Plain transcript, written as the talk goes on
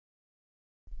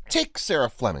Take Sarah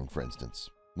Fleming, for instance.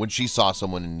 When she saw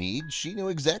someone in need, she knew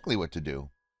exactly what to do.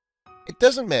 It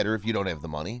doesn't matter if you don't have the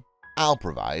money. I'll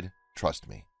provide. Trust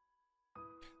me.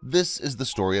 This is the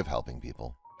story of helping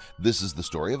people. This is the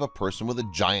story of a person with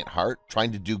a giant heart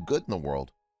trying to do good in the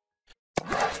world.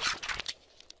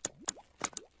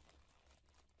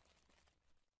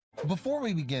 Before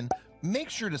we begin, make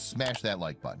sure to smash that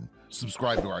like button,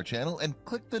 subscribe to our channel, and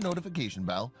click the notification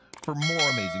bell for more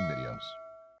amazing videos.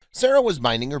 Sarah was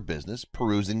minding her business,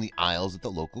 perusing the aisles at the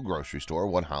local grocery store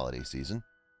one holiday season.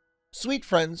 Sweet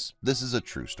friends, this is a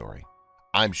true story.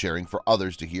 I'm sharing for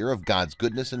others to hear of God's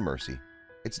goodness and mercy.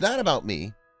 It's not about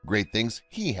me, great things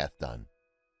He hath done.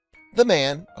 The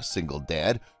man, a single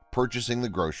dad, purchasing the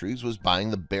groceries was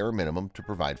buying the bare minimum to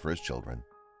provide for his children.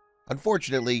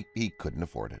 Unfortunately, he couldn't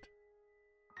afford it.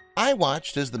 I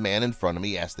watched as the man in front of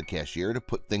me asked the cashier to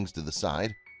put things to the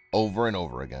side over and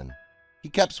over again. He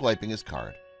kept swiping his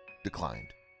card. Declined.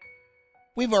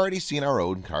 We've already seen our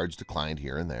own cards declined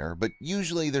here and there, but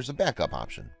usually there's a backup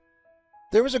option.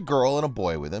 There was a girl and a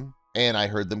boy with him, and I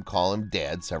heard them call him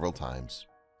Dad several times.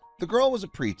 The girl was a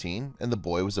preteen, and the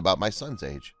boy was about my son's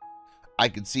age. I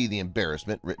could see the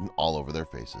embarrassment written all over their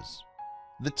faces.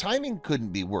 The timing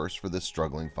couldn't be worse for this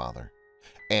struggling father,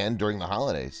 and during the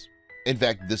holidays. In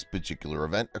fact, this particular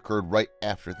event occurred right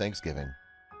after Thanksgiving.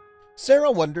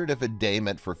 Sarah wondered if a day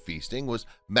meant for feasting was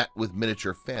met with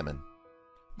miniature famine.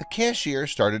 The cashier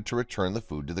started to return the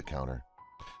food to the counter.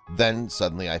 Then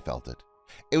suddenly I felt it.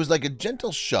 It was like a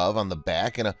gentle shove on the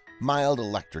back and a mild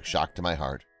electric shock to my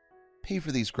heart. Pay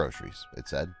for these groceries, it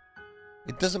said.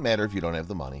 It doesn't matter if you don't have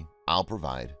the money. I'll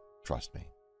provide. Trust me.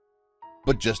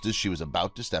 But just as she was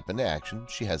about to step into action,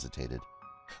 she hesitated.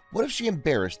 What if she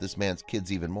embarrassed this man's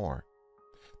kids even more?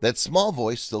 That small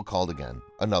voice still called again,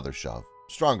 another shove,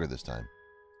 stronger this time.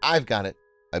 I've got it,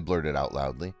 I blurted out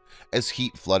loudly, as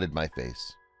heat flooded my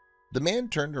face. The man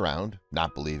turned around,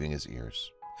 not believing his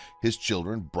ears. His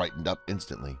children brightened up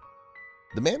instantly.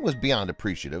 The man was beyond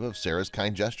appreciative of Sarah's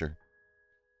kind gesture.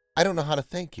 I don't know how to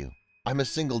thank you. I'm a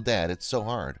single dad, it's so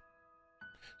hard.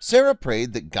 Sarah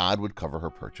prayed that God would cover her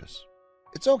purchase.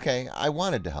 It's okay, I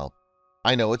wanted to help.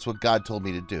 I know it's what God told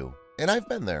me to do, and I've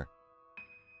been there.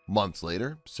 Months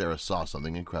later, Sarah saw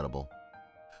something incredible.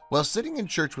 While sitting in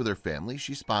church with her family,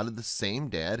 she spotted the same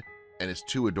dad and his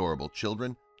two adorable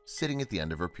children sitting at the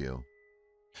end of her pew.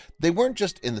 They weren't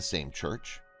just in the same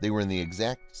church, they were in the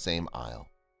exact same aisle.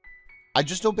 I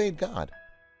just obeyed God.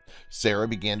 Sarah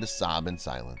began to sob in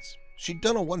silence. She'd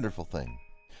done a wonderful thing.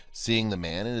 Seeing the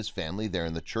man and his family there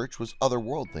in the church was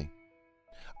otherworldly.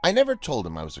 I never told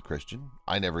him I was a Christian.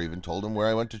 I never even told him where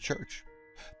I went to church.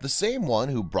 The same one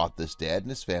who brought this dad and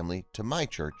his family to my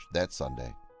church that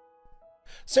Sunday.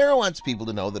 Sarah wants people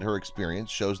to know that her experience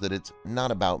shows that it's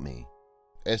not about me.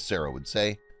 As Sarah would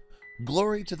say,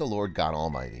 glory to the Lord God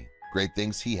Almighty, great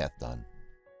things He hath done.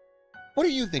 What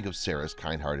do you think of Sarah's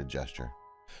kind-hearted gesture?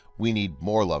 We need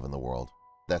more love in the world,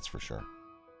 that's for sure.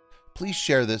 Please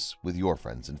share this with your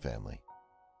friends and family.